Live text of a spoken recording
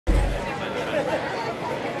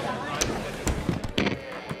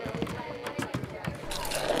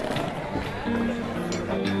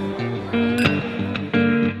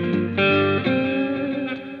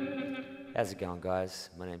How's it going, guys?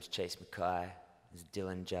 My name's Chase Makai. This is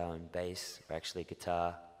Dylan Joe on bass, or actually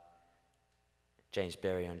guitar. James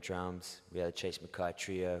Berry on drums. We are the Chase Makai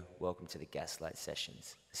Trio. Welcome to the Gaslight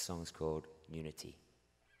sessions. The song's called Unity.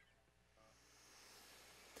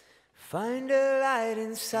 Find a light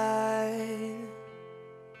inside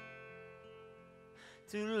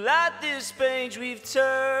to light this page we've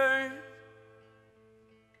turned.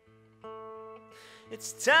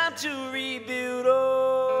 It's time to rebuild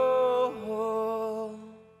all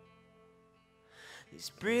these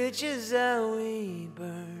bridges that we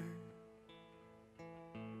burn,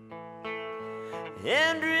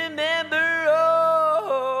 and remember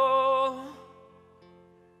all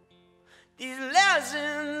these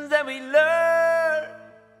lessons that we learned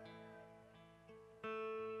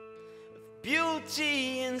of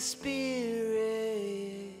beauty and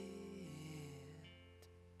spirit.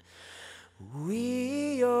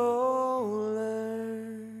 We all learn.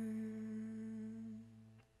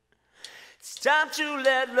 It's time to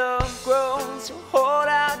let love grow, so hold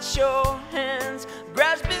out your hands,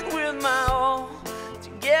 grasp it with my all.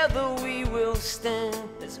 Together we will stand.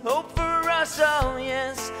 There's hope for us all,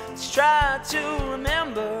 yes. Let's try to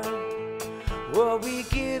remember what we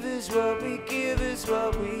give is what we give is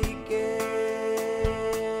what we get.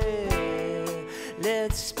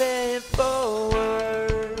 Let's pay it forward.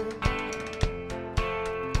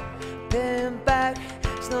 Paying back,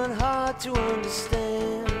 it's not hard to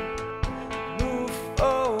understand. Move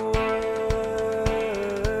forward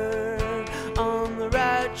on the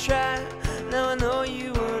right track. Now I know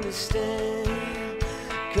you understand,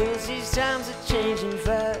 'cause these times are changing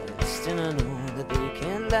fast, and I know that they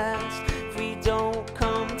can't last if we don't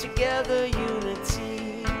come together,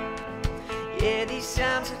 unity. Yeah, these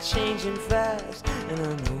times are changing fast, and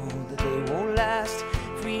I know that they won't last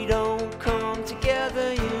if we don't come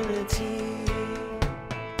together, unity.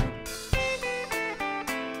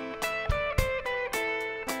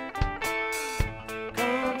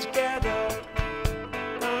 Come together,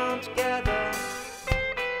 come together.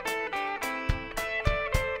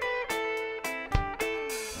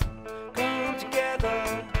 Come together,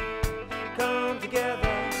 come together.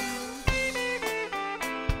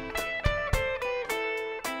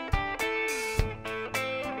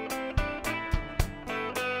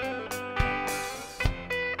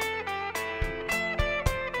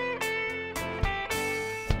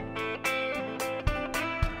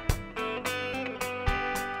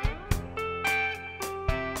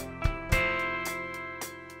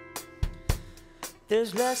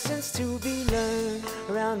 There's lessons to be learned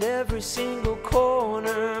around every single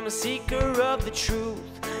corner. I'm a seeker of the truth,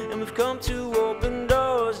 and we've come to open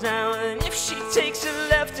doors now. And if she takes a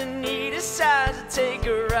left and he decides to take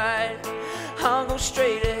a right, I'll go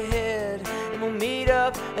straight ahead and we'll meet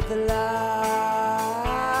up at the light.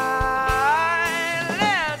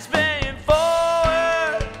 Let's bang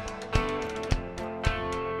forward,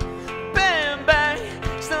 bang back.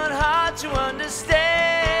 It's not hard to understand.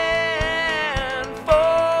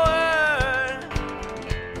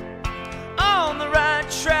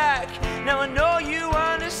 Now I know you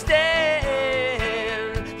understand.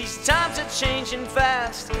 These times are changing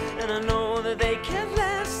fast, and I know that they can't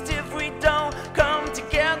last if we don't come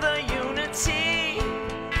together, unity.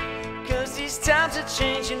 'Cause these times are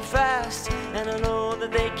changing fast, and I know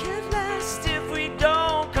that they can't last if we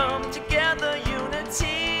don't come together,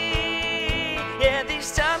 unity. Yeah,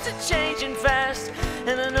 these times are changing fast,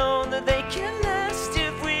 and I know that they can't last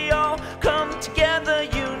if we all come together,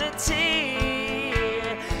 unity.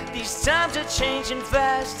 These times are changing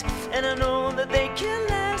fast, and I know that they can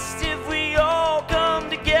last if we all come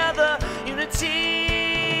together,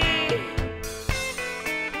 unity.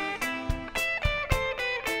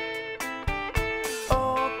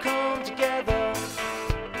 All come together,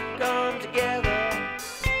 come together.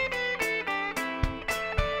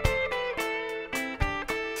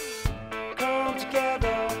 Come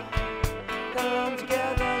together, come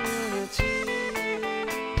together, unity.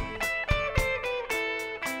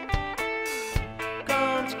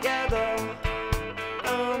 Come together.